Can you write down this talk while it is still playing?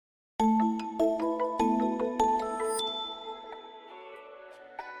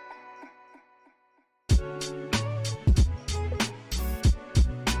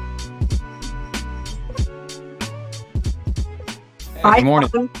Hi, Good morning.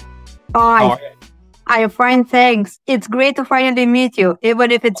 Paul. How Hi, are you? I'm fine, thanks. It's great to finally meet you,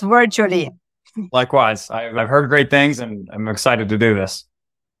 even if it's virtually. Likewise. I've heard great things and I'm excited to do this.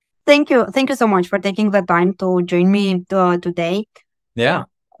 Thank you. Thank you so much for taking the time to join me today. Yeah.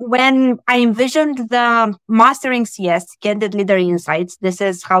 When I envisioned the Mastering CS Candid Leader Insights, this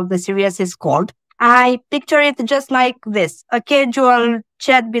is how the series is called. I picture it just like this, a casual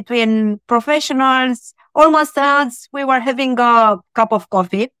chat between professionals, almost as we were having a cup of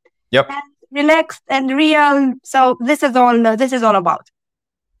coffee, Yep. and relaxed and real. So this is all about.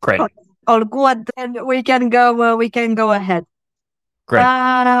 Great. All good, and we can go ahead. Great.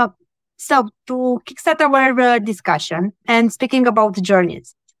 Uh, so to kickstart our discussion and speaking about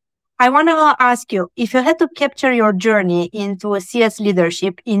journeys, I want to ask you if you had to capture your journey into a CS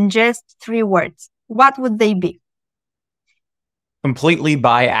leadership in just 3 words, what would they be? Completely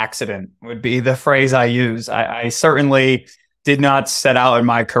by accident would be the phrase I use. I certainly did not set out in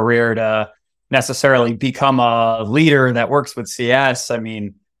my career to necessarily become a leader that works with CS. I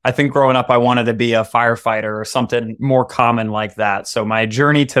mean, I think growing up, I wanted to be a firefighter or something more common like that. So my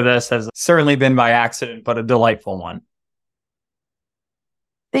journey to this has certainly been by accident, but a delightful one.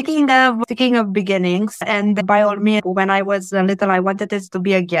 Speaking of beginnings, and by all means, when I was little, I wanted this to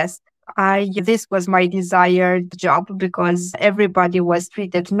be a guest. I This was my desired job because everybody was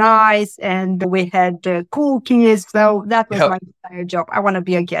treated nice and we had cookies. So that was Yep. my desired job. I want to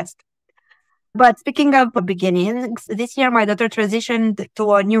be a guest. But speaking of beginnings, this year my daughter transitioned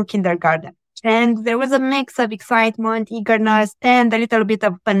to a new kindergarten. And there was a mix of excitement, eagerness, and a little bit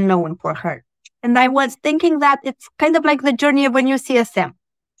of unknown for her. And I was thinking that it's kind of like the journey of a new CSM.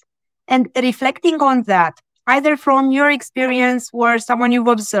 And reflecting on that, either from your experience or someone you've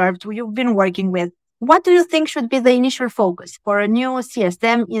observed, who you've been working with, what do you think should be the initial focus for a new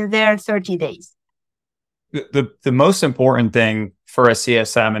CSM in their 30 days? The most important thing for a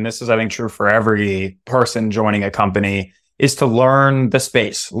CSM, and this is, I think, true for every person joining a company, is to learn the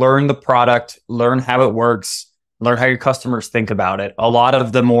space, learn the product, learn how it works, learn how your customers think about it. A lot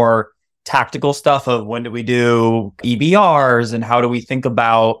of the more tactical stuff of when do we do EBRs and how do we think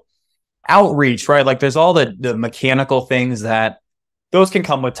about outreach, right? Like there's all the mechanical things that those can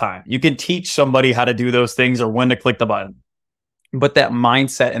come with time. You can teach somebody how to do those things or when to click the button. But that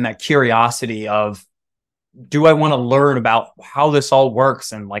mindset and that curiosity of, do I want to learn about how this all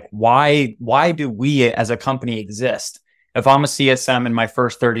works and like why do we as a company exist? If I'm a CSM in my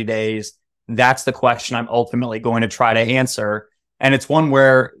first 30 days, that's the question I'm ultimately going to try to answer. And it's one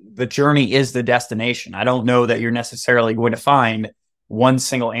where the journey is the destination. I don't know that you're necessarily going to find one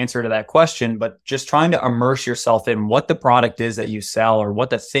single answer to that question, but just trying to immerse yourself in what the product is that you sell or what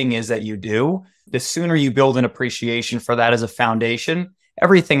the thing is that you do. The sooner you build an appreciation for that as a foundation,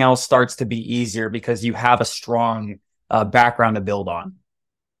 everything else starts to be easier because you have a strong background to build on.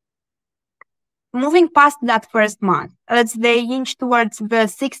 Moving past that first month, let's say inch towards the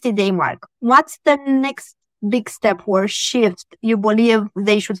 60-day mark. What's the next big step or shift you believe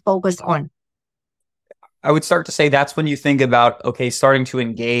they should focus on? I would start to say that's when you think about, okay, starting to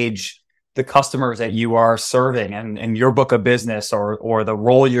engage the customers that you are serving and your book of business or the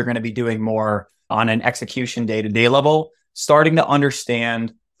role you're going to be doing more on an execution day-to-day level, starting to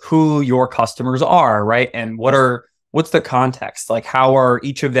understand who your customers are, right? And what's the context? Like how are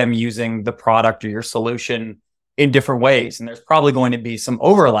each of them using the product or your solution in different ways? And there's probably going to be some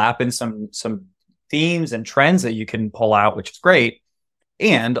overlap in some themes and trends that you can pull out, which is great.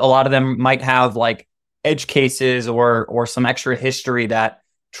 And a lot of them might have like edge cases or some extra history that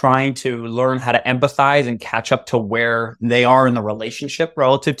trying to learn how to empathize and catch up to where they are in the relationship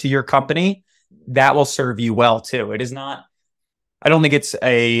relative to your company, that will serve you well too. It is not, I don't think it's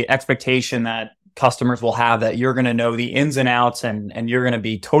a expectation that customers will have that you're going to know the ins and outs and you're going to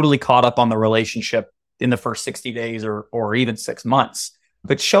be totally caught up on the relationship in the first 60 days or even 6 months,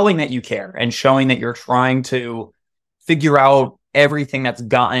 but showing that you care and showing that you're trying to figure out everything that's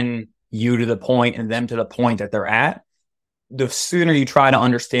gotten you to the point and them to the point that they're at. The sooner you try to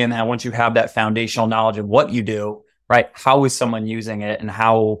understand that, once you have that foundational knowledge of what you do, right? How is someone using it and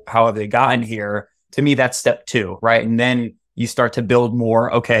how have they gotten here? To me, that's step 2, right? And then you start to build more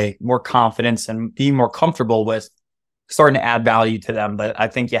confidence and be more comfortable with starting to add value to them. But I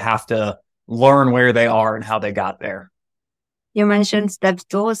think you have to learn where they are and how they got there. You mentioned step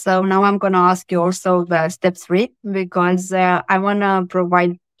 2, so now I'm going to ask you also the step 3 because I want to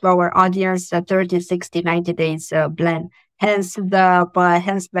provide to our audience a 30, 60, 90 days plan. Hence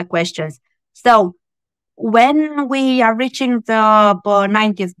the questions. So when we are reaching the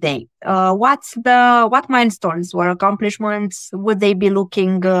 90th day, what milestones or accomplishments would they be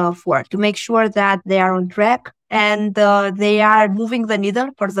looking for to make sure that they are on track and they are moving the needle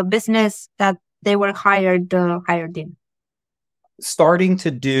for the business that they were hired in. Starting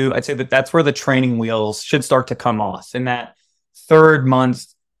to do, I'd say that's where the training wheels should start to come off. In that third month,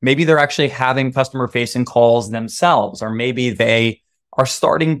 maybe they're actually having customer facing calls themselves, or maybe they are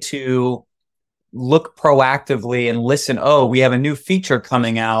starting to look proactively and listen. Oh, we have a new feature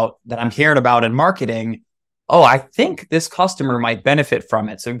coming out that I'm hearing about in marketing. Oh, I think this customer might benefit from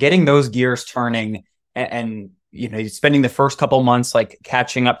it. So getting those gears turning and spending the first couple months like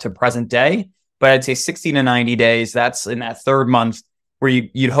catching up to present day. But I'd say 60 to 90 days, that's in that third month where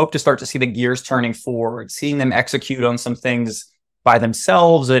you'd hope to start to see the gears turning forward, seeing them execute on some things by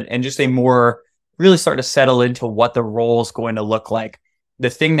themselves and just really start to settle into what the role is going to look like. The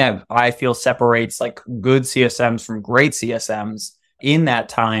thing that I feel separates like good CSMs from great CSMs in that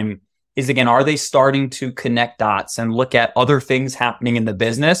time is, again, are they starting to connect dots and look at other things happening in the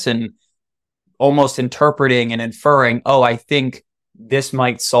business and almost interpreting and inferring, oh, I think this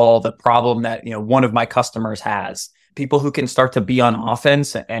might solve a problem that, one of my customers has. People who can start to be on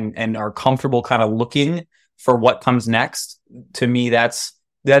offense and are comfortable kind of looking for what comes next. To me, that's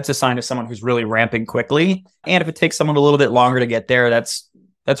a sign of someone who's really ramping quickly. And if it takes someone a little bit longer to get there, that's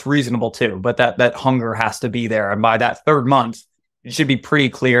reasonable too. But that hunger has to be there. And by that third month, it should be pretty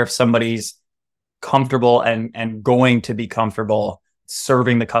clear if somebody's comfortable and going to be comfortable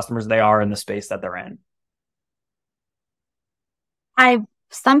serving the customers they are in the space that they're in. I've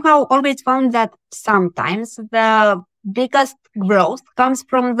somehow always found that sometimes the biggest growth comes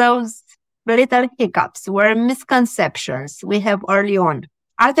from those little hiccups or misconceptions we have early on.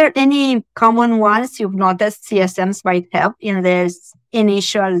 Are there any common ones you've noticed CSMs might have in this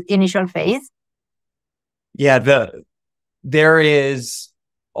initial phase? Yeah, there is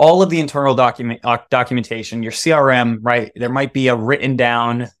all of the internal documentation, your CRM, right? There might be a written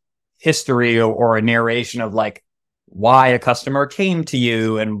down history or a narration of like why a customer came to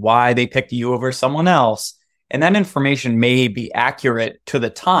you and why they picked you over someone else. And that information may be accurate to the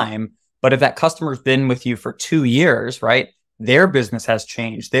time, but if that customer's been with you for 2 years, right? Their business has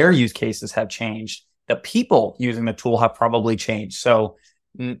changed. Their use cases have changed. The people using the tool have probably changed. So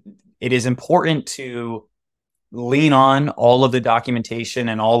it is important to lean on all of the documentation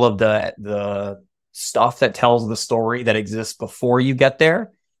and all of the stuff that tells the story that exists before you get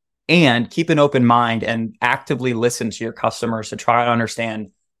there, and keep an open mind and actively listen to your customers to try to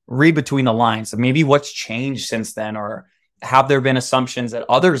understand, read between the lines of maybe what's changed since then, or have there been assumptions that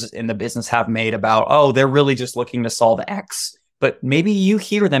others in the business have made about, oh, they're really just looking to solve X, but maybe you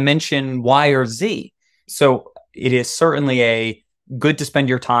hear them mention Y or Z. So it is certainly good to spend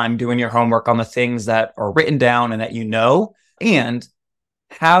your time doing your homework on the things that are written down and that and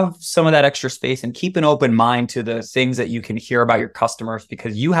have some of that extra space and keep an open mind to the things that you can hear about your customers,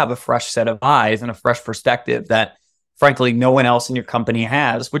 because you have a fresh set of eyes and a fresh perspective that frankly no one else in your company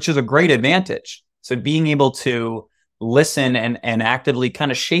has, which is a great advantage. So being able to listen and actively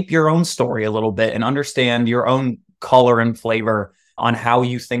kind of shape your own story a little bit and understand your own color and flavor on how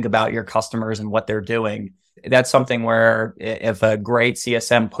you think about your customers and what they're doing. That's something where if a great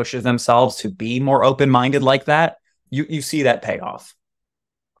CSM pushes themselves to be more open-minded like that, you see that pay off.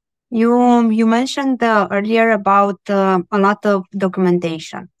 You mentioned earlier about a lot of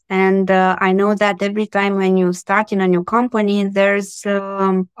documentation. And I know that every time when you start in a new company, there's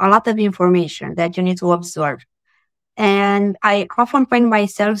a lot of information that you need to absorb. And I often find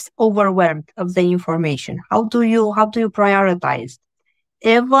myself overwhelmed of the information. How do you prioritize?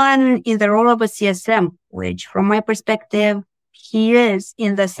 Even in the role of a CSM, which from my perspective, he is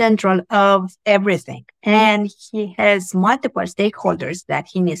in the central of everything, and he has multiple stakeholders that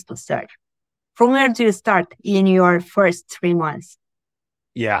he needs to serve. From where do you start in your first 3 months?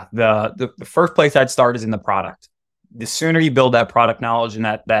 Yeah, the first place I'd start is in the product. The sooner you build that product knowledge and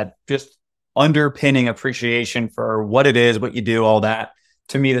that just underpinning appreciation for what it is, what you do, all that,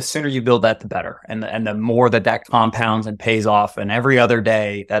 to me, the sooner you build that, the better. And the more that compounds and pays off, and every other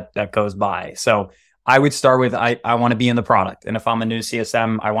day that goes by. So I would start with, I want to be in the product. And if I'm a new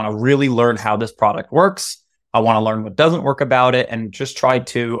CSM, I want to really learn how this product works. I want to learn what doesn't work about it and just try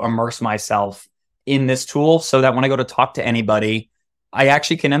to immerse myself in this tool so that when I go to talk to anybody, I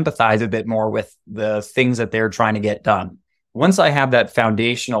actually can empathize a bit more with the things that they're trying to get done. Once I have that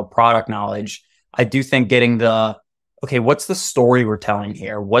foundational product knowledge, I do think getting okay, what's the story we're telling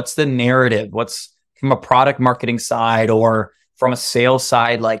here? What's the narrative? What's from a product marketing side or from a sales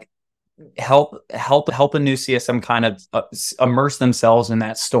side, like help a new CSM kind of immerse themselves in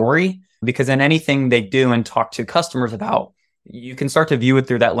that story, because in anything they do and talk to customers about, you can start to view it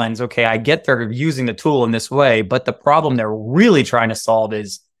through that lens. Okay, I get they're using the tool in this way, but the problem they're really trying to solve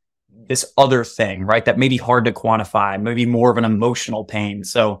is this other thing, right? That may be hard to quantify, maybe more of an emotional pain.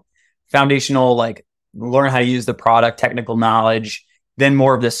 So foundational, like learn how to use the product, technical knowledge, then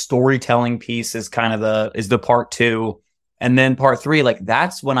more of the storytelling piece is kind of the part two. And then part three, like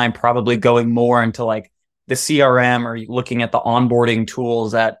that's when I'm probably going more into like the CRM or looking at the onboarding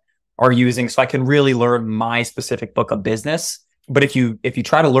tools that are using so I can really learn my specific book of business. But if you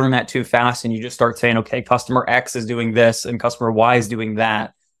try to learn that too fast and you just start saying, okay, customer X is doing this and customer Y is doing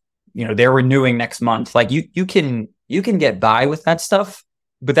that, they're renewing next month. Like you can get by with that stuff,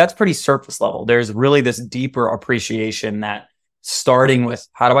 but that's pretty surface level. There's really this deeper appreciation that starting with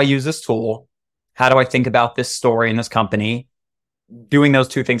how do I use this tool? How do I think about this story in this company? Doing those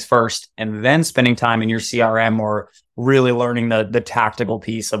two things first, and then spending time in your CRM or really learning the tactical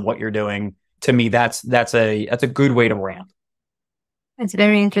piece of what you're doing. To me, that's a good way to ramp. It's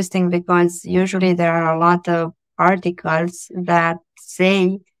very interesting because usually there are a lot of articles that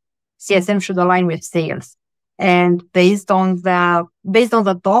say CSM should align with sales. And based on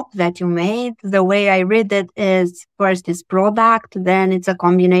the talk that you made, the way I read it is first is product, then it's a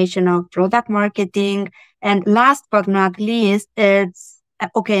combination of product marketing, and last but not least, it's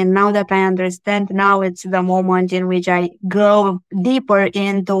okay. Now that I understand, now it's the moment in which I go deeper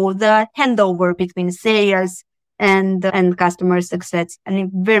into the handover between sales and customer success. And a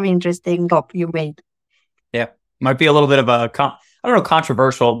very interesting talk you made. Yeah, might be a little bit of I don't know,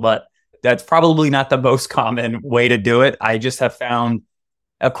 controversial, but that's probably not the most common way to do it. I just have found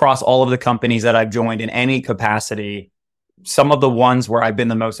across all of the companies that I've joined in any capacity, some of the ones where I've been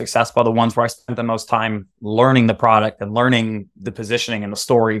the most successful, the ones where I spent the most time learning the product and learning the positioning and the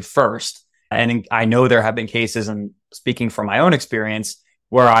story first. And I know there have been cases, and speaking from my own experience,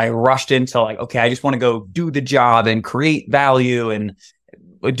 where I rushed into like, okay, I just want to go do the job and create value and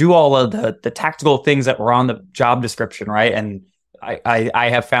do all of the tactical things that were on the job description, right? And I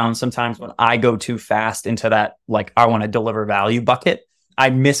have found sometimes when I go too fast into that, like I want to deliver value bucket, I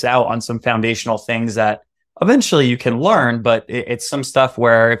miss out on some foundational things that eventually you can learn, but it's some stuff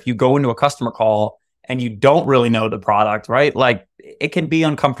where if you go into a customer call and you don't really know the product, right? Like it can be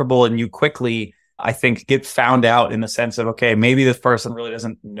uncomfortable and you quickly, I think, get found out in the sense of, okay, maybe this person really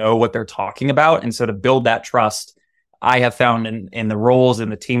doesn't know what they're talking about. And so to build that trust, I have found in the roles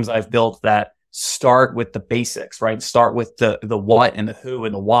and the teams I've built that start with the basics, right? Start with the what and the who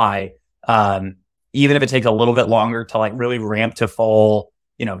and the why. Even if it takes a little bit longer to like really ramp to full,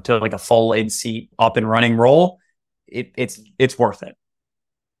 to like a full in seat up and running role, it's worth it.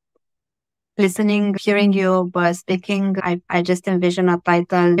 Listening, hearing you speaking, I just envision a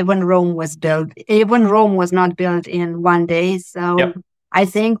title. Even Rome was not built in one day. So yep. I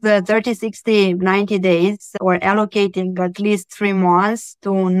think the 30, 60, 90 days or allocating at least 3 months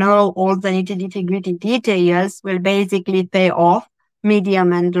to know all the nitty-gritty details will basically pay off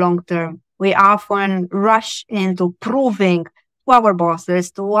medium and long term. We often rush into proving to our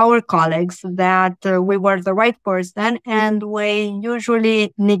bosses, to our colleagues that we were the right person, and we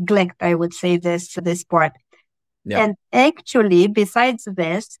usually neglect, I would say, this part. Yeah. And actually, besides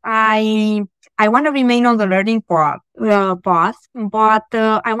this, I want to remain on the learning path, but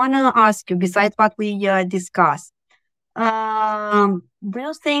I want to ask you, besides what we discussed, do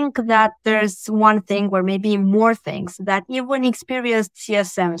you think that there's one thing or maybe more things that even experienced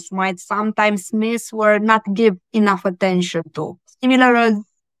CSMs might sometimes miss or not give enough attention to? Similar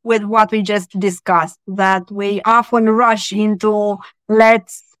with what we just discussed, that we often rush into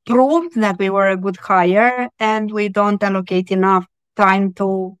let's prove that we were a good hire and we don't allocate enough time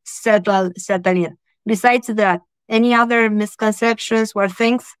to settle in. Besides that, any other misconceptions or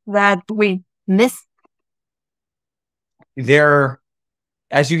things that we miss?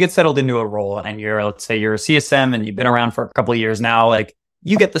 As you get settled into a role and let's say you're a CSM and you've been around for a couple of years now, like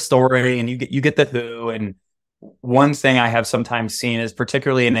you get the story and you get the who. And one thing I have sometimes seen is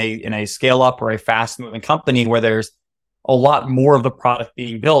particularly in a scale up or a fast moving company where there's a lot more of the product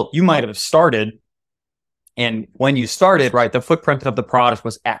being built, you might have started. And when you started, right, the footprint of the product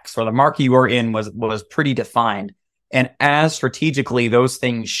was X, or the market you were in was pretty defined. And as strategically those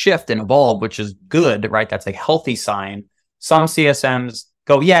things shift and evolve, which is good, right? That's a healthy sign. Some CSMs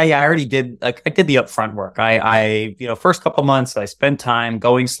go, yeah, I already did, like I did the upfront work. I first couple months, I spent time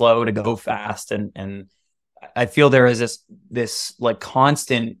going slow to go fast. And I feel there is this like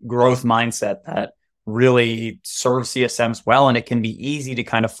constant growth mindset that really serves CSMs well. And it can be easy to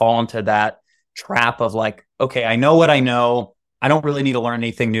kind of fall into that trap of like, okay, I know what I know. I don't really need to learn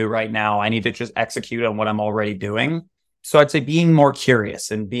anything new right now. I need to just execute on what I'm already doing. So I'd say being more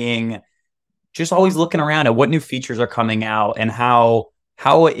curious and being just always looking around at what new features are coming out and how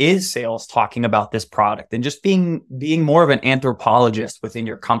how is sales talking about this product, and just being more of an anthropologist within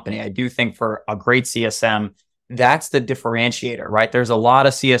your company. I do think for a great CSM, that's the differentiator, right? There's a lot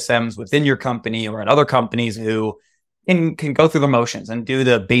of CSMs within your company or at other companies who can go through the motions and do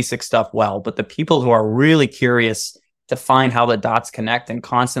the basic stuff well. But the people who are really curious to find how the dots connect and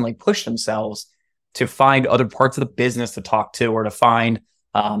constantly push themselves to find other parts of the business to talk to, or to find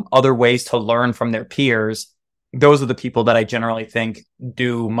other ways to learn from their peers, those are the people that I generally think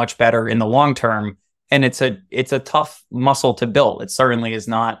do much better in the long term. And it's a tough muscle to build. It certainly is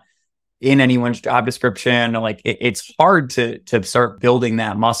not in anyone's job description. Like it's hard to start building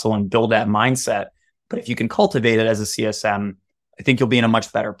that muscle and build that mindset. But if you can cultivate it as a CSM, I think you'll be in a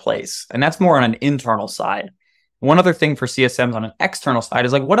much better place. And that's more on an internal side. One other thing for CSMs on an external side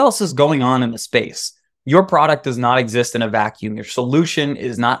is like, what else is going on in the space? Your product does not exist in a vacuum. Your solution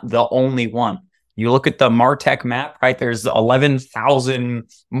is not the only one. You look at the MarTech map, right? There's 11,000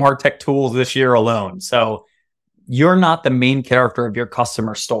 MarTech tools this year alone. So you're not the main character of your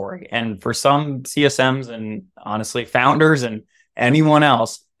customer story. And for some CSMs and honestly founders and anyone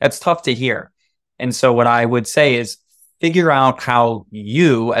else, that's tough to hear. And so what I would say is figure out how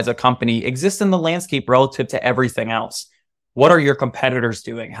you as a company exist in the landscape relative to everything else. What are your competitors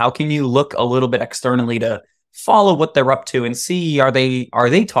doing? How can you look a little bit externally to follow what they're up to and see, are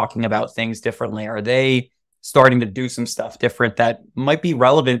they talking about things differently? Are they starting to do some stuff different that might be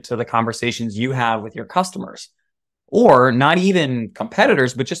relevant to the conversations you have with your customers? Or not even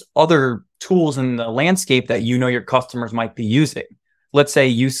competitors, but just other tools in the landscape that you know your customers might be using. Let's say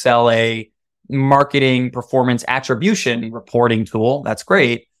you sell a marketing performance attribution reporting tool. That's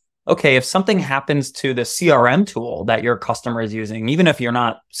great. Okay, if something happens to the CRM tool that your customer is using, even if you're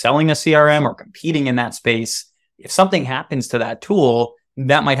not selling a CRM or competing in that space, if something happens to that tool,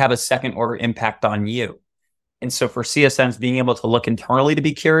 that might have a second order impact on you. And so for CSMs, being able to look internally to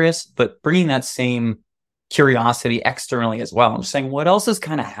be curious, but bringing that same curiosity externally as well. I'm just saying, what else is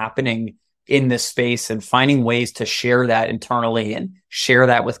kind of happening in this space, and finding ways to share that internally and share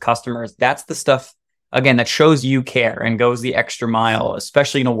that with customers. That's the stuff, again, that shows you care and goes the extra mile,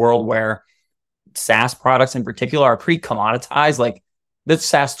 especially in a world where SaaS products in particular are pretty commoditized. Like this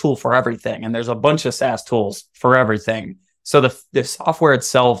SaaS tool for everything. And there's a bunch of SaaS tools for everything. So the software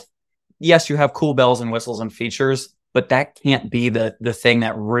itself, yes, you have cool bells and whistles and features, but that can't be the thing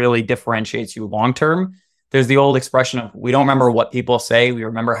that really differentiates you long-term. There's the old expression of, we don't remember what people say, we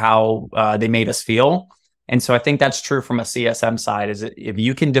remember how they made us feel. And so I think that's true from a CSM side, is that if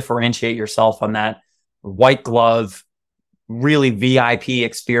you can differentiate yourself on that white glove, really VIP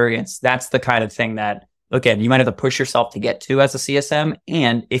experience, that's the kind of thing that, again, you might have to push yourself to get to as a CSM.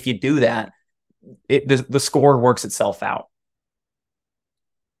 And if you do that, the score works itself out.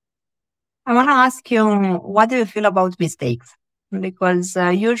 I want to ask you, what do you feel about mistakes? Because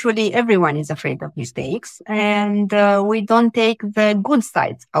usually everyone is afraid of mistakes, and we don't take the good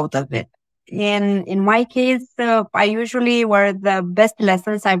sides out of it. In my case, I usually were the best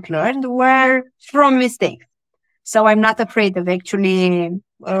lessons I've learned were from mistakes. So I'm not afraid of actually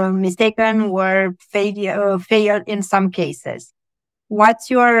mistaken or fail in some cases. What's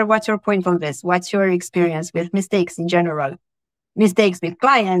your point on this? What's your experience with mistakes in general? Mistakes with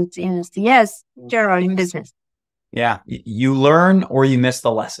clients in CS, in general in business? Yeah, you learn or you miss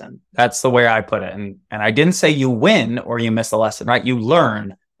the lesson. That's the way I put it. And I didn't say you win or you miss the lesson, right? You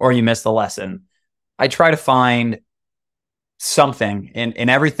learn or you miss the lesson. I try to find something in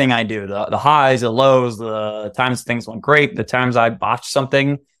everything I do, the highs, the lows, the times things went great, the times I botched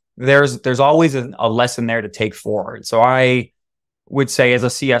something. There's always a lesson there to take forward. So I would say, as a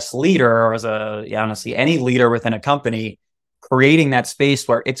CS leader, or as honestly, any leader within a company, creating that space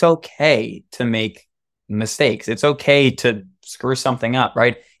where it's okay to make mistakes. It's okay to screw something up,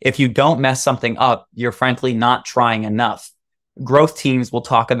 right? If you don't mess something up, you're frankly not trying enough. Growth teams will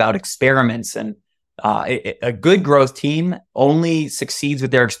talk about experiments, and a good growth team only succeeds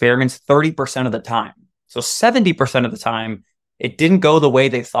with their experiments 30% of the time. So 70% of the time, it didn't go the way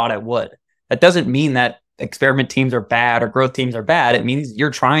they thought it would. That doesn't mean that experiment teams are bad or growth teams are bad. It means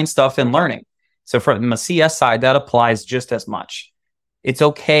you're trying stuff and learning. So from a CS side, that applies just as much. It's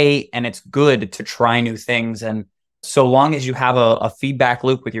okay and it's good to try new things. And so long as you have a feedback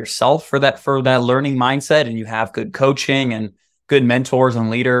loop with yourself for that learning mindset, and you have good coaching and good mentors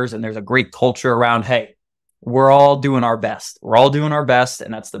and leaders, and there's a great culture around, hey, we're all doing our best. We're all doing our best,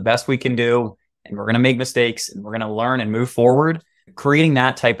 and that's the best we can do. And we're going to make mistakes, and we're going to learn and move forward. Creating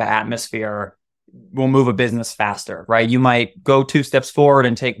that type of atmosphere will move a business faster, right? You might go 2 steps forward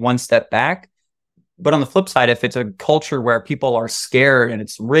and take 1 step back. But on the flip side, if it's a culture where people are scared and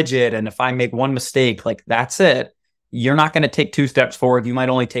it's rigid, and if I make one mistake, like that's it, you're not going to take 2 steps forward. You might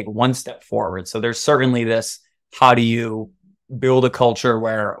only take 1 step forward. So there's certainly this, how do you build a culture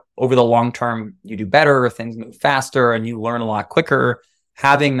where over the long term you do better, things move faster, and you learn a lot quicker.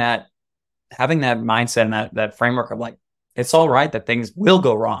 Having that mindset and that framework of like, it's all right that things will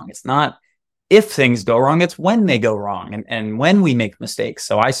go wrong. It's not if things go wrong, it's when they go wrong and when we make mistakes.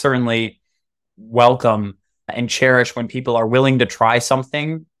 So I certainly welcome and cherish when people are willing to try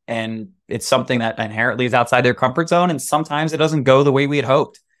something and it's something that inherently is outside their comfort zone. And sometimes it doesn't go the way we had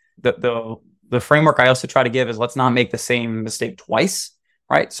hoped. The framework I also try to give is let's not make the same mistake twice,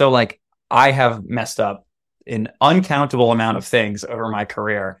 right? So like I have messed up an uncountable amount of things over my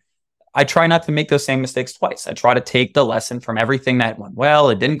career. I try not to make those same mistakes twice. I try to take the lesson from everything that went well,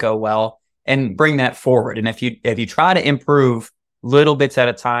 it didn't go well, and bring that forward. And if you try to improve little bits at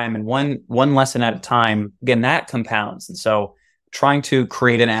a time and one lesson at a time, again, that compounds. And so trying to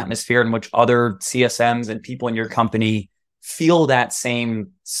create an atmosphere in which other CSMs and people in your company feel that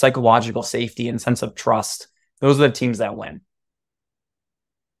same psychological safety and sense of trust, those are the teams that win.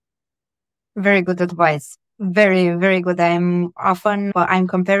 Very good advice. Very, very good. I'm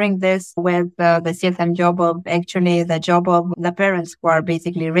comparing this with the CSM job of actually the job of the parents who are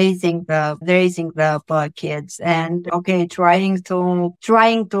basically raising the kids and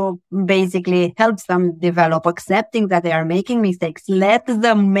trying to basically help them develop, accepting that they are making mistakes. Let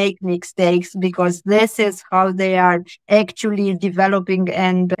them make mistakes because this is how they are actually developing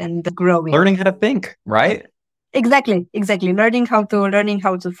and growing. Learning how to think, right? Exactly. Learning how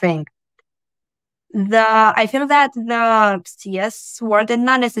to think. I feel that the CS world, and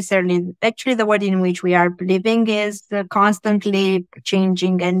not necessarily, actually the world in which we are living is constantly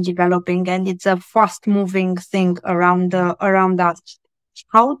changing and developing, and it's a fast moving thing around us.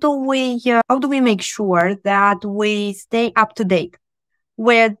 How do we make sure that we stay up to date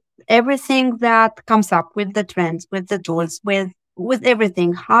with everything that comes up, with the trends, with the tools, with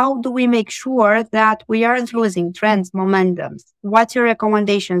everything? How do we make sure that we aren't losing trends, momentums? What's your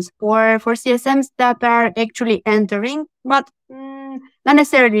recommendations for CSMs that are actually entering, but not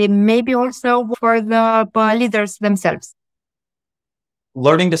necessarily, maybe also for the leaders themselves?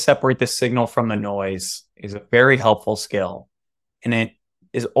 Learning to separate the signal from the noise is a very helpful skill. And it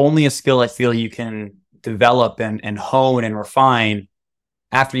is only a skill I feel you can develop and hone and refine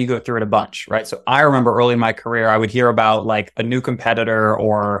after you go through it a bunch, right? So I remember early in my career, I would hear about like a new competitor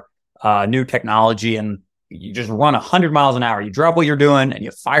or new technology, and you just run 100 miles an hour. You drop what you're doing and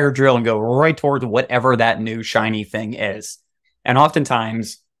you fire drill and go right towards whatever that new shiny thing is. And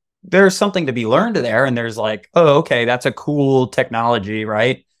oftentimes there's something to be learned there. And there's like, oh, okay, that's a cool technology,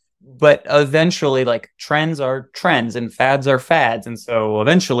 right? But eventually, like trends are trends and fads are fads. And so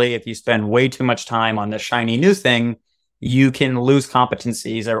eventually, if you spend way too much time on the shiny new thing, you can lose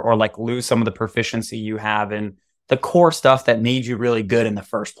competencies or like lose some of the proficiency you have in the core stuff that made you really good in the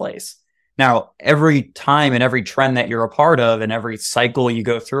first place. Now, every time and every trend that you're a part of and every cycle you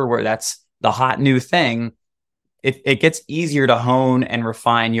go through where that's the hot new thing, it gets easier to hone and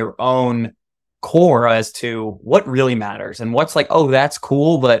refine your own core as to what really matters and what's like, oh, that's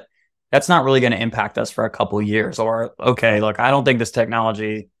cool, but that's not really going to impact us for a couple of years. Or, okay, look, I don't think this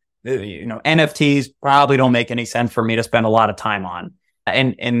technology, NFTs probably don't make any sense for me to spend a lot of time on.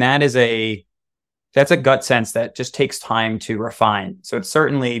 And that's a gut sense that just takes time to refine. So it's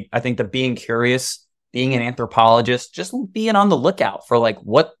certainly, I think, that being curious, being an anthropologist, just being on the lookout for like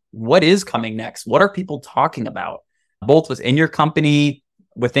what is coming next? What are people talking about? Both within your company,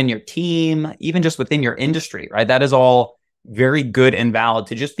 within your team, even just within your industry, right? That is all very good and valid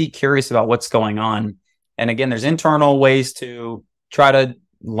to just be curious about what's going on. And again, there's internal ways to try to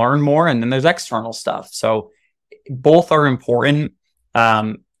learn more, and then there's external stuff. So both are important.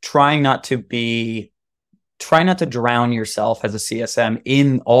 Try not to drown yourself as a CSM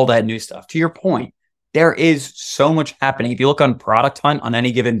in all that new stuff. To your point, there is so much happening. If you look on Product Hunt on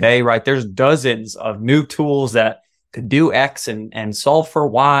any given day, right, there's dozens of new tools that could do X and solve for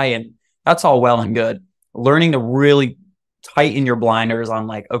Y, and that's all well and good. Learning to really tighten your blinders on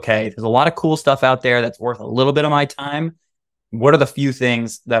like, okay, there's a lot of cool stuff out there that's worth a little bit of my time. What are the few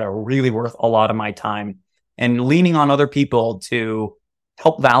things that are really worth a lot of my time? And leaning on other people to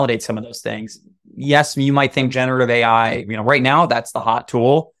help validate some of those things. Yes, you might think generative AI, right now that's the hot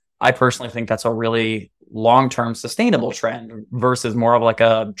tool. I personally think that's a really long-term sustainable trend versus more of like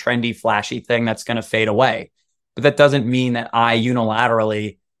a trendy, flashy thing that's going to fade away. But that doesn't mean that I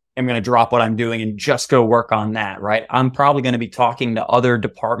unilaterally am going to drop what I'm doing and just go work on that, right? I'm probably going to be talking to other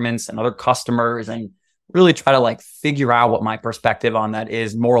departments and other customers and really try to like figure out what my perspective on that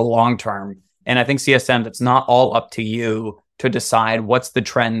is more long-term. And I think CSM, it's not all up to you to decide what's the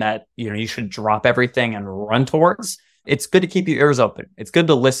trend that, you should drop everything and run towards. It's good to keep your ears open. It's good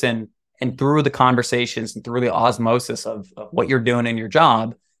to listen, and through the conversations and through the osmosis of what you're doing in your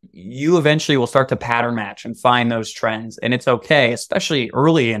job, you eventually will start to pattern match and find those trends. And it's okay, especially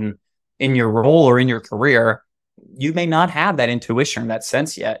early in your role or in your career, you may not have that intuition or that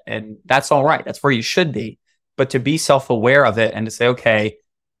sense yet. And that's all right. That's where you should be. But to be self-aware of it and to say, okay,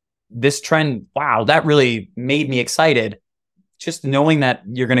 this trend, wow, that really made me excited. Just knowing that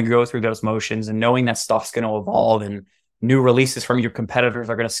you're going to go through those motions and knowing that stuff's going to evolve and new releases from your competitors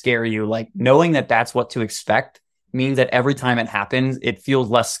are going to scare you. Like knowing that that's what to expect means that every time it happens, it feels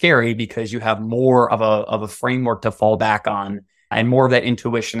less scary because you have more of a framework to fall back on and more of that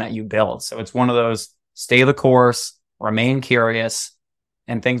intuition that you build. So it's one of those stay the course, remain curious,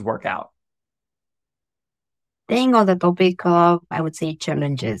 and things work out. Staying on the topic of, I would say,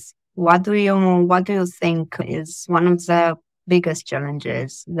 challenges, what do you think is one of the biggest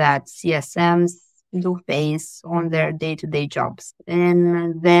challenges that CSMs do face on their day-to-day jobs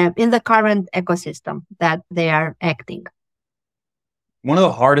in the current ecosystem that they are acting? One of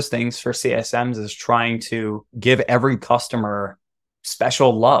the hardest things for CSMs is trying to give every customer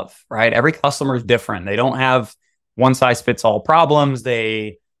special love, right? Every customer is different. They don't have one size fits all problems.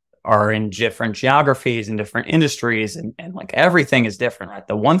 They are in different geographies and different industries, and like everything is different, right?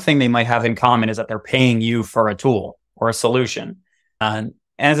 The one thing they might have in common is that they're paying you for a tool or a solution. And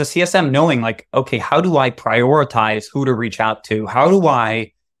as a CSM, knowing like, okay, how do I prioritize who to reach out to? How do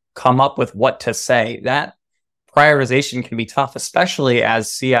I come up with what to say? That prioritization can be tough, especially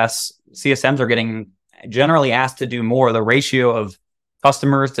as CSMs are getting generally asked to do more. The ratio of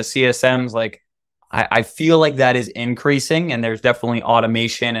customers to CSMs, like I feel like that is increasing, and there's definitely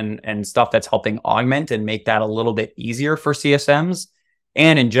automation and stuff that's helping augment and make that a little bit easier for CSMs.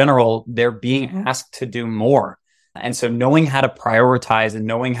 And in general, they're being asked to do more. And so knowing how to prioritize and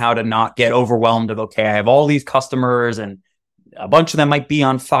knowing how to not get overwhelmed of, okay, I have all these customers and a bunch of them might be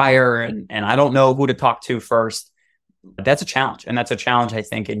on fire and I don't know who to talk to first. That's a challenge. And that's a challenge, I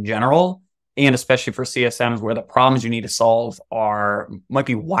think, in general, and especially for CSMs where the problems you need to solve might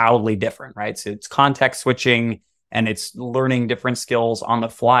be wildly different, right? So it's context switching and it's learning different skills on the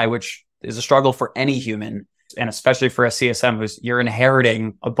fly, which is a struggle for any human. And especially for a CSM, who's you're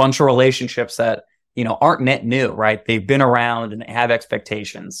inheriting a bunch of relationships that, aren't net new, right? They've been around and they have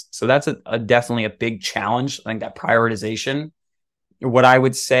expectations. So that's definitely a big challenge. I think that prioritization. What I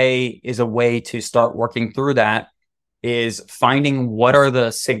would say is a way to start working through that is finding what are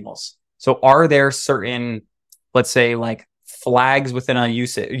the signals. So are there certain, let's say, like flags within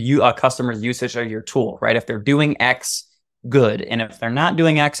a customer's usage of your tool, right? If they're doing X, good. And if they're not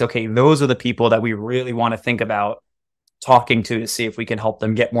doing X, okay, those are the people that we really want to think about talking to see if we can help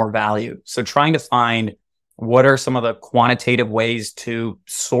them get more value. So trying to find what are some of the quantitative ways to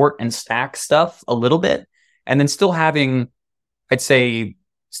sort and stack stuff a little bit, and then still having, I'd say,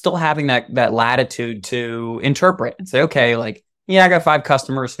 that latitude to interpret and say, okay, like, yeah, I got 5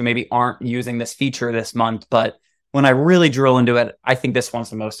 customers who maybe aren't using this feature this month, but when I really drill into it, I think this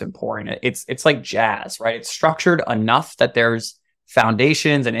one's the most important. It's like jazz, right? It's structured enough that there's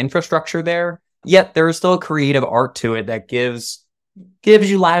foundations and infrastructure there, yet there is still a creative art to it that gives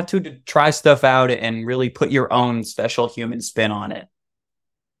you latitude to try stuff out and really put your own special human spin on it.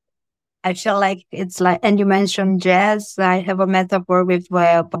 I feel like it's like, and you mentioned jazz. I have a metaphor with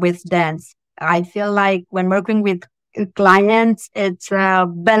dance. I feel like when working with clients, it's a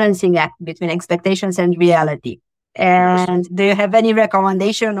balancing act between expectations and reality. And do you have any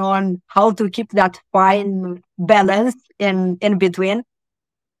recommendation on how to keep that fine balance in between?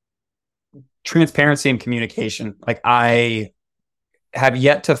 Transparency and communication. Like I have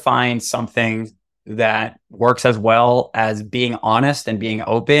yet to find something that works as well as being honest and being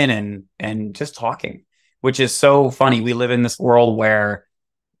open and just talking, which is so funny. We live in this world where,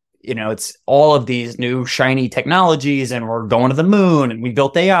 it's all of these new shiny technologies and we're going to the moon and we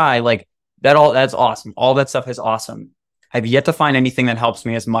built AI, like that's awesome. All that stuff is awesome. I've yet to find anything that helps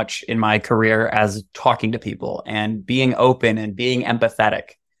me as much in my career as talking to people and being open and being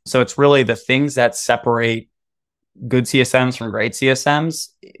empathetic. So it's really the things that separate good CSMs from great CSMs.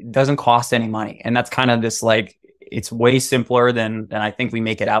 It doesn't cost any money. And that's kind of this, like, it's way simpler than I think we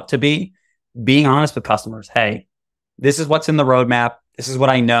make it out to be. Being honest with customers. Hey, this is what's in the roadmap. This is what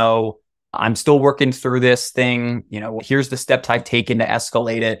I know. I'm still working through this thing. Here's the steps I've taken to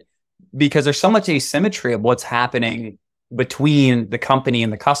escalate it, because there's so much asymmetry of what's happening between the company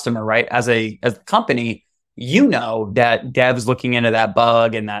and the customer, right? As a company, that dev's looking into that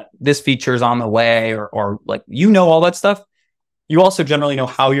bug and that this feature is on the way, or like, all that stuff. You also generally know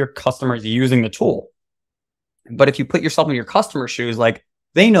how your customer is using the tool. But if you put yourself in your customer's shoes, like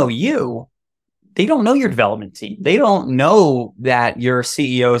they know you, they don't know your development team. They don't know that your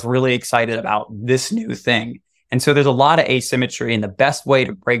CEO is really excited about this new thing. And so there's a lot of asymmetry. And the best way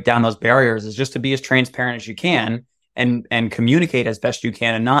to break down those barriers is just to be as transparent as you can and communicate as best you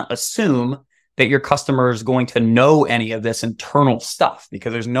can and not assume that your customer is going to know any of this internal stuff,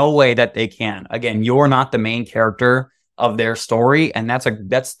 because there's no way that they can. Again, you're not the main character of their story, and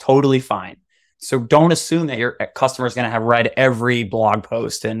that's totally fine. So don't assume that your customer is going to have read every blog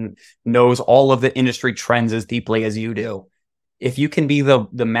post and knows all of the industry trends as deeply as you do. If you can be the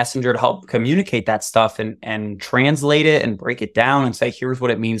messenger to help communicate that stuff and translate it and break it down and say, here's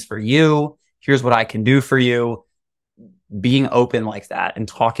what it means for you, here's what I can do for you, being open like that and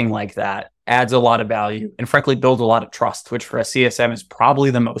talking like that adds a lot of value and frankly builds a lot of trust, which for a CSM is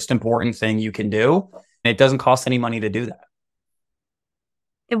probably the most important thing you can do. And it doesn't cost any money to do that.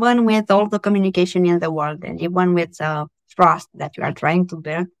 Even with all the communication in the world and even with the trust that you are trying to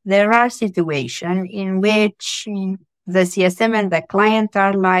build, there are situations in which the CSM and the client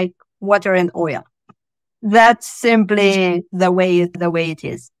are like water and oil. That's simply the way it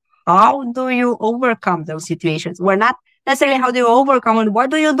is. How do you overcome those situations? We're not necessarily how do you overcome it. What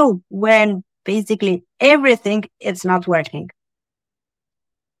do you do when basically everything is not working?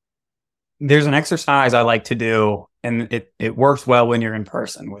 There's an exercise I like to do, and it works well when you're in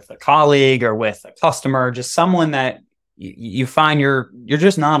person with a colleague or with a customer, just someone that you find you're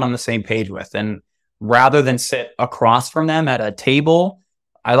just not on the same page with. And rather than sit across from them at a table,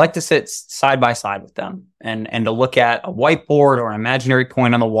 I like to sit side by side with them and to look at a whiteboard or an imaginary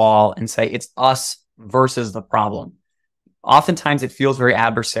point on the wall and say, it's us versus the problem. Oftentimes it feels very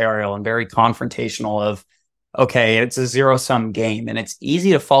adversarial and very confrontational of, okay, it's a zero-sum game. And it's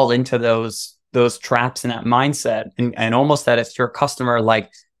easy to fall into those traps and that mindset and almost that it's your customer,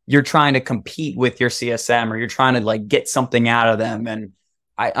 like you're trying to compete with your CSM or you're trying to like get something out of them. And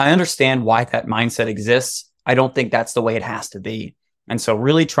I understand why that mindset exists. I don't think that's the way it has to be. And so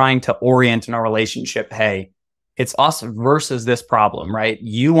really trying to orient in our relationship, hey, it's us versus this problem, right?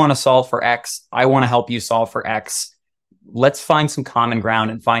 You want to solve for X. I want to help you solve for X. Let's find some common ground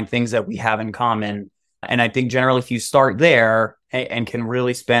and find things that we have in common. And I think generally, if you start there and can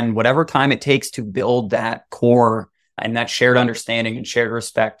really spend whatever time it takes to build that core and that shared understanding and shared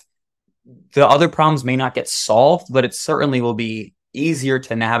respect, the other problems may not get solved, but it certainly will be easier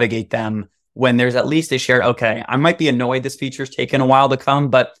to navigate them when there's at least a shared, okay, I might be annoyed this feature's taken a while to come,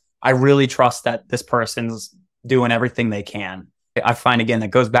 but I really trust that this person's doing everything they can. I find, again, that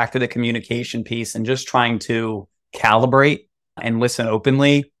goes back to the communication piece and just trying to calibrate and listen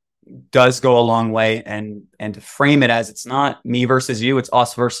openly does go a long way, and to frame it as it's not me versus you, it's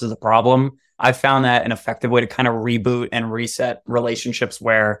us versus the problem. I found that an effective way to kind of reboot and reset relationships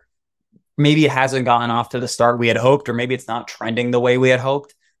where maybe it hasn't gotten off to the start we had hoped, or maybe it's not trending the way we had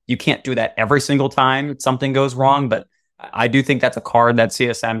hoped. You can't do that every single time something goes wrong, but I do think that's a card that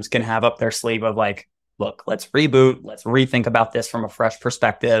CSMs can have up their sleeve of like, look, let's reboot, let's rethink about this from a fresh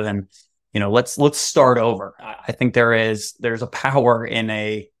perspective, and let's start over. I think there's a power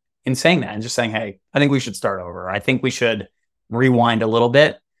in saying that and just saying, hey, I think we should start over. I think we should rewind a little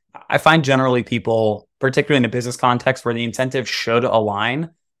bit. I find generally people, particularly in a business context where the incentives should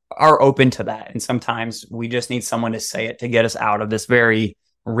align, are open to that. And sometimes we just need someone to say it to get us out of this very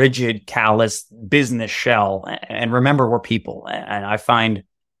rigid, callous business shell. And remember, we're people. And I find,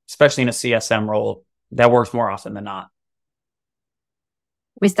 especially in a CSM role, that works more often than not.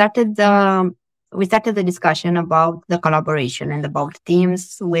 We started the discussion about the collaboration and about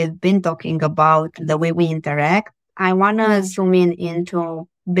teams. We've been talking about the way we interact. I want to zoom into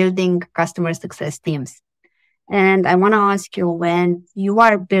building customer success teams. And I want to ask you, when you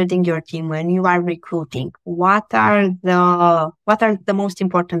are building your team, when you are recruiting, what are the most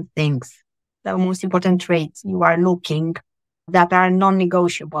important things, the most important traits you are looking that are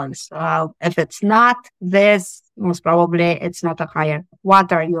non-negotiables? If it's not this, most probably it's not a hire.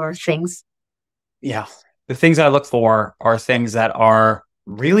 What are your things? Yeah. The things I look for are things that are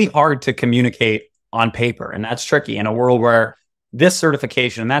really hard to communicate on paper. And that's tricky in a world where this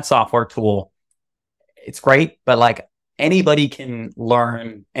certification and that software tool, it's great, but like anybody can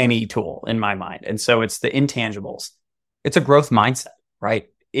learn any tool in my mind. And so it's the intangibles. It's a growth mindset, right?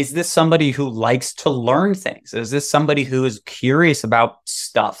 Is this somebody who likes to learn things? Is this somebody who is curious about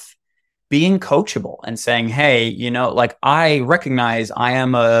stuff? Being coachable and saying, hey, like I recognize I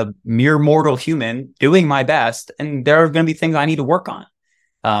am a mere mortal human doing my best, and there are going to be things I need to work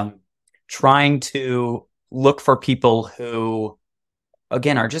on. Trying to look for people who,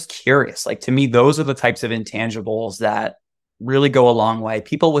 again, are just curious. Like to me, those are the types of intangibles that really go a long way.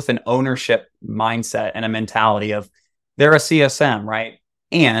 People with an ownership mindset and a mentality of they're a CSM, right?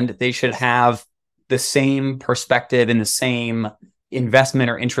 And they should have the same perspective and the same investment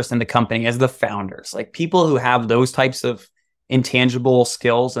or interest in the company as the founders. Like people who have those types of intangible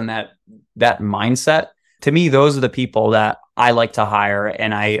skills and that mindset, to me, those are the people that I like to hire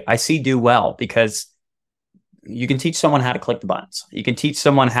and I see do well, because you can teach someone how to click the buttons. You can teach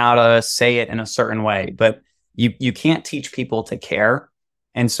someone how to say it in a certain way, but you can't teach people to care.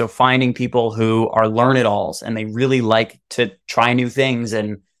 And so finding people who are learn-it-alls and they really like to try new things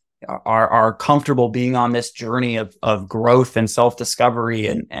and are comfortable being on this journey of growth and self-discovery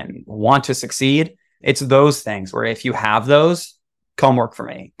and want to succeed, it's those things where if you have those, come work for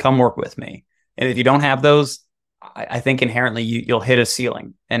me, come work with me. And if you don't have those, I think inherently you'll hit a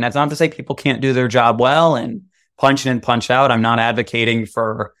ceiling. And that's not to say people can't do their job well and punch in and punch out. I'm not advocating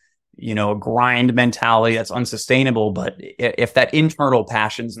for, a grind mentality that's unsustainable. But if that internal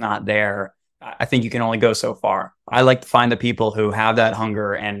passion's not there, I think you can only go so far. I like to find the people who have that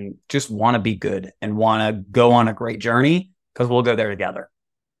hunger and just want to be good and want to go on a great journey, because we'll go there together.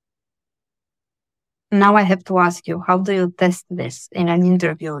 Now I have to ask you, how do you test this in an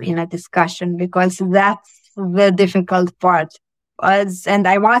interview, in a discussion? Because that's the difficult part. And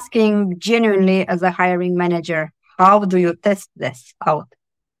I'm asking genuinely as a hiring manager, how do you test this out?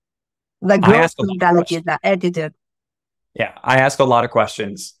 The growth mentality, the attitude. Yeah, I ask a lot of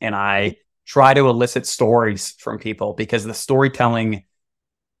questions and I try to elicit stories from people, because the storytelling,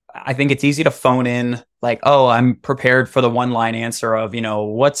 I think it's easy to phone in like, oh, I'm prepared for the one-line answer of,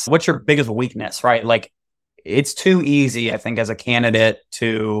 what's your biggest weakness, right? Like it's too easy, I think, as a candidate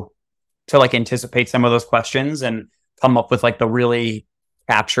to like anticipate some of those questions and come up with like the really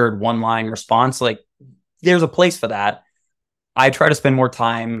captured one-line response. Like there's a place for that. I try to spend more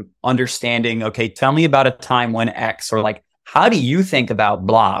time understanding, okay, tell me about a time when X, or like, how do you think about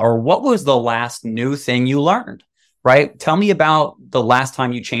blah? Or what was the last new thing you learned, right? Tell me about the last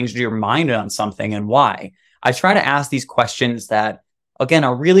time you changed your mind on something and why. I try to ask these questions that, again,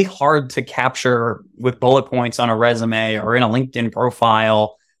 are really hard to capture with bullet points on a resume or in a LinkedIn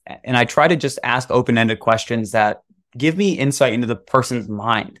profile. And I try to just ask open-ended questions that give me insight into the person's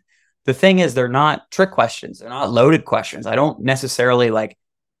mind. The thing is, they're not trick questions. They're not loaded questions. I don't necessarily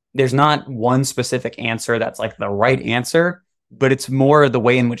there's not one specific answer that's like the right answer, but it's more the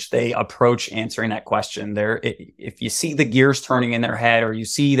way in which they approach answering that question. If you see the gears turning in their head, or you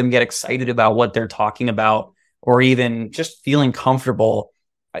see them get excited about what they're talking about, or even just feeling comfortable,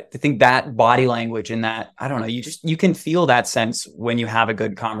 I think that body language and that, I don't know, you can feel that sense when you have a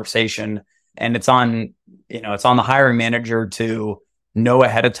good conversation. And it's on the hiring manager to know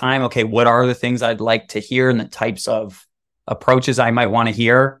ahead of time, okay, what are the things I'd like to hear and the types of approaches I might want to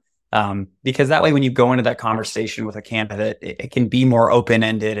hear. Because that way, when you go into that conversation with a candidate, it can be more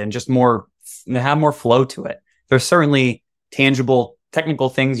open-ended and just have more flow to it. There's certainly tangible technical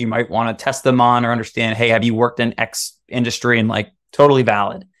things you might want to test them on or understand. Hey, have you worked in X industry? And like totally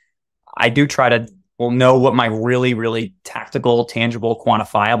valid. I do try to know what my really, really tactical, tangible,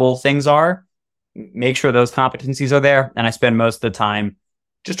 quantifiable things are. Make sure those competencies are there. And I spend most of the time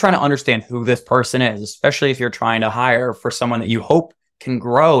just trying to understand who this person is, especially if you're trying to hire for someone that you hope can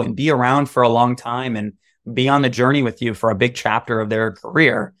grow and be around for a long time and be on the journey with you for a big chapter of their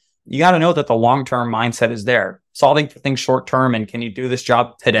career. You got to know that the long-term mindset is there. Solving for things short-term, and can you do this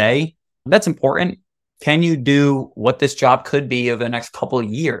job today? That's important. Can you do what this job could be over the next couple of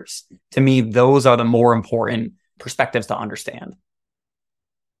years? To me, those are the more important perspectives to understand.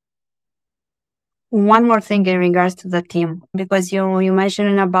 One more thing in regards to the team, because you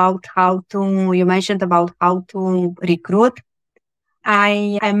mentioned about how to recruit.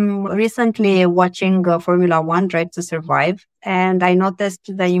 I am recently watching Formula One Drive to Survive, and I noticed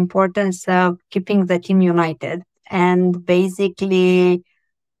the importance of keeping the team united and basically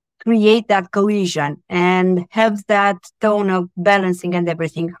create that cohesion and have that tone of balancing and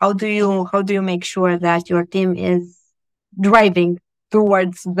everything. How do you make sure that your team is driving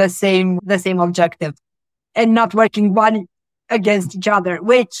towards the same objective and not working one against each other,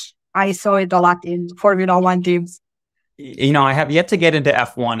 which I saw it a lot in Formula One teams? I have yet to get into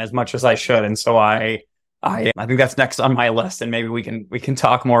F1 as much as I should. And so I think that's next on my list. And maybe we can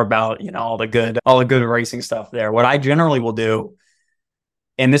talk more about, all the good racing stuff there. What I generally will do,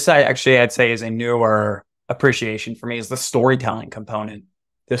 and this I'd say is a newer appreciation for me, is the storytelling component.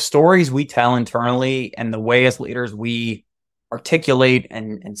 The stories we tell internally and the way as leaders we articulate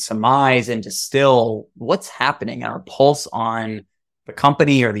and surmise and distill what's happening and our pulse on the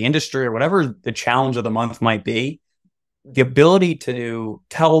company or the industry or whatever the challenge of the month might be. The ability to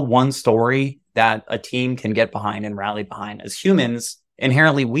tell one story that a team can get behind and rally behind. As humans,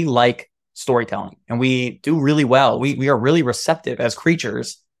 inherently, we like storytelling and we do really well. We are really receptive as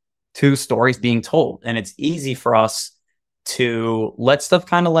creatures to stories being told. And it's easy for us to let stuff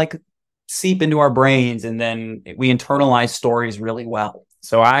kind of like seep into our brains, and then we internalize stories really well.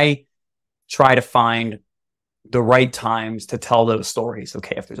 So I try to find the right times to tell those stories.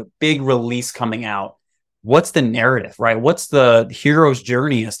 Okay, if there's a big release coming out, what's the narrative, right? What's the hero's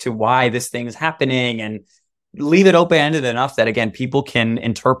journey as to why this thing is happening? And leave it open-ended enough that, again, people can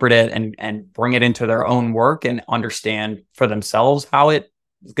interpret it and bring it into their own work and understand for themselves how it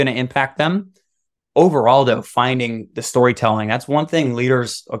is going to impact them. Overall, though, finding the storytelling, that's one thing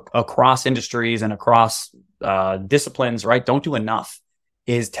leaders across industries and across disciplines, right, don't do enough,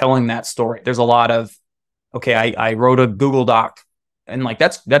 is telling that story. There's a lot of, okay, I wrote a Google Doc, and like,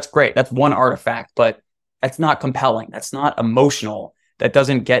 that's great. That's one artifact, but that's not compelling. That's not emotional. That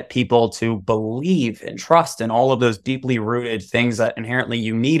doesn't get people to believe and trust in all of those deeply rooted things that inherently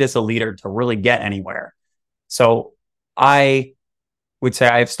you need as a leader to really get anywhere. So I would say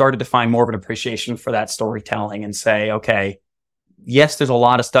I've started to find more of an appreciation for that storytelling and say, okay, yes, there's a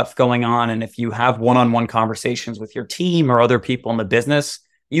lot of stuff going on. And if you have one-on-one conversations with your team or other people in the business,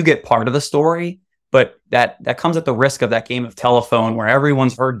 you get part of the story, but that comes at the risk of that game of telephone where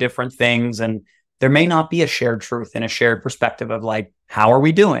everyone's heard different things. And there may not be a shared truth and a shared perspective of like, how are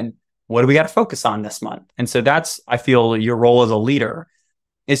we doing? What do we got to focus on this month? And so that's, I feel, your role as a leader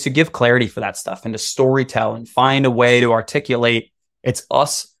is to give clarity for that stuff and to storytell and find a way to articulate it's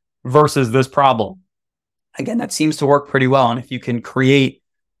us versus this problem. Again, that seems to work pretty well. And if you can create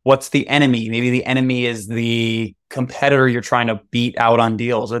what's the enemy, maybe the enemy is the competitor you're trying to beat out on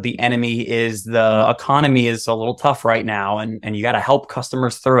deals, or the enemy is the economy is a little tough right now and you got to help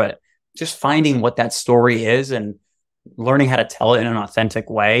customers through it. Just finding what that story is and learning how to tell it in an authentic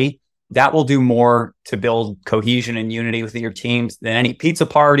way, that will do more to build cohesion and unity with your teams than any pizza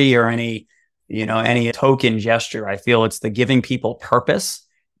party or any token gesture. I feel it's the giving people purpose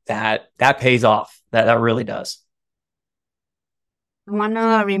that pays off. That really does. I want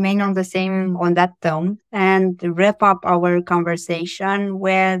to remain on that tone and wrap up our conversation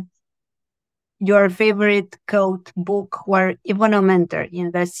with your favorite quote, book, or even a mentor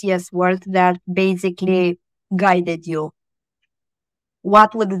in the CS world that basically guided you.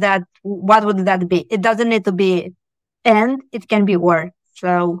 What would that be? It doesn't need to be and, it can be or.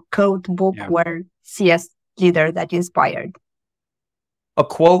 So quote, book, or CS leader that inspired. A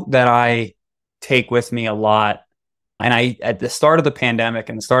quote that I take with me a lot, and I, at the start of the pandemic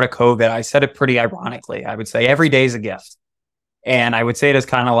and the start of COVID, I said it pretty ironically. I would say every day is a gift. And I would say it as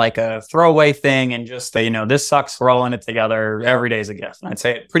kind of like a throwaway thing and just, this sucks, we're all in it together. Every day is a gift. And I'd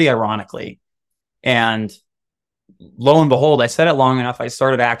say it pretty ironically. And lo and behold, I said it long enough, I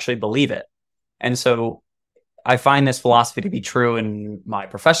started to actually believe it. And so I find this philosophy to be true in my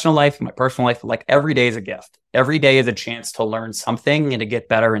professional life, in my personal life. Like, every day is a gift. Every day is a chance to learn something and to get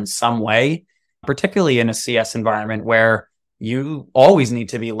better in some way, particularly in a CS environment where you always need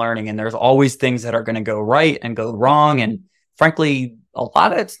to be learning and there's always things that are going to go right and go wrong. And frankly, a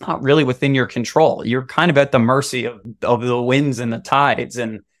lot of it's not really within your control. You're kind of at the mercy of the winds and the tides.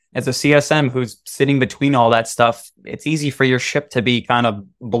 And as a CSM who's sitting between all that stuff, it's easy for your ship to be kind of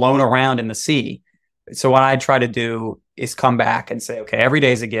blown around in the sea. So what I try to do is come back and say, okay, every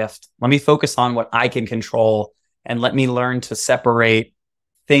day is a gift. Let me focus on what I can control and let me learn to separate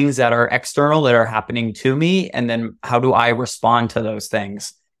things that are external that are happening to me. And then how do I respond to those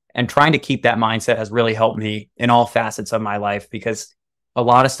things? And trying to keep that mindset has really helped me in all facets of my life, because a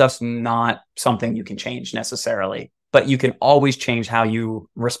lot of stuff's not something you can change necessarily, but you can always change how you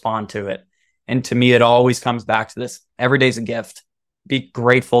respond to it. And to me, it always comes back to this: every day's a gift. Be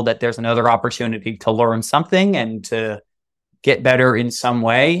grateful that there's another opportunity to learn something and to get better in some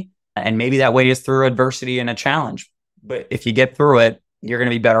way. And maybe that way is through adversity and a challenge. But if you get through it, you're going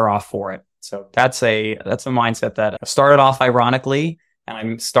to be better off for it. So that's a mindset that started off ironically, and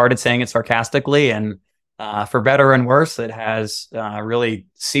I started saying it sarcastically. And for better and worse, it has really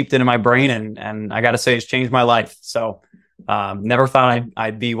seeped into my brain. And I got to say, it's changed my life. So never thought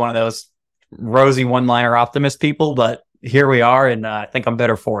I'd be one of those rosy one-liner optimist people, but here we are, and I think I'm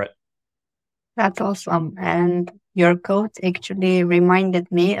better for it. That's awesome. And your quote actually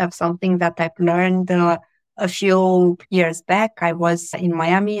reminded me of something that I've learned a few years back. I was in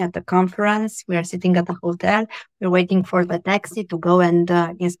Miami at the conference. We were sitting at the hotel. We were waiting for the taxi to go and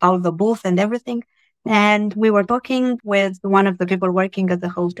install the booth and everything. And we were talking with one of the people working at the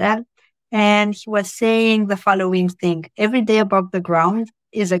hotel. And he was saying the following thing: every day above the ground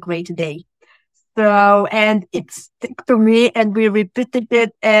is a great day. So, and it stuck to me and we repeated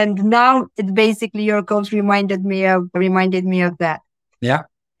it. And now it basically your coach reminded me of that. Yeah.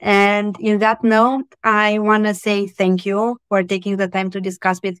 And in that note, I want to say thank you for taking the time to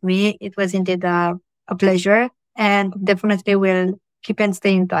discuss with me. It was indeed a pleasure, and definitely will keep and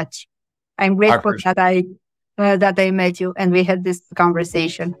stay in touch. I'm grateful that I met you and we had this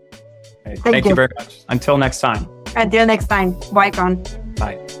conversation. Thank you very much. Until next time. Until next time. Bye, Con.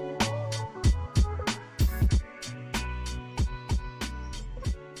 Bye.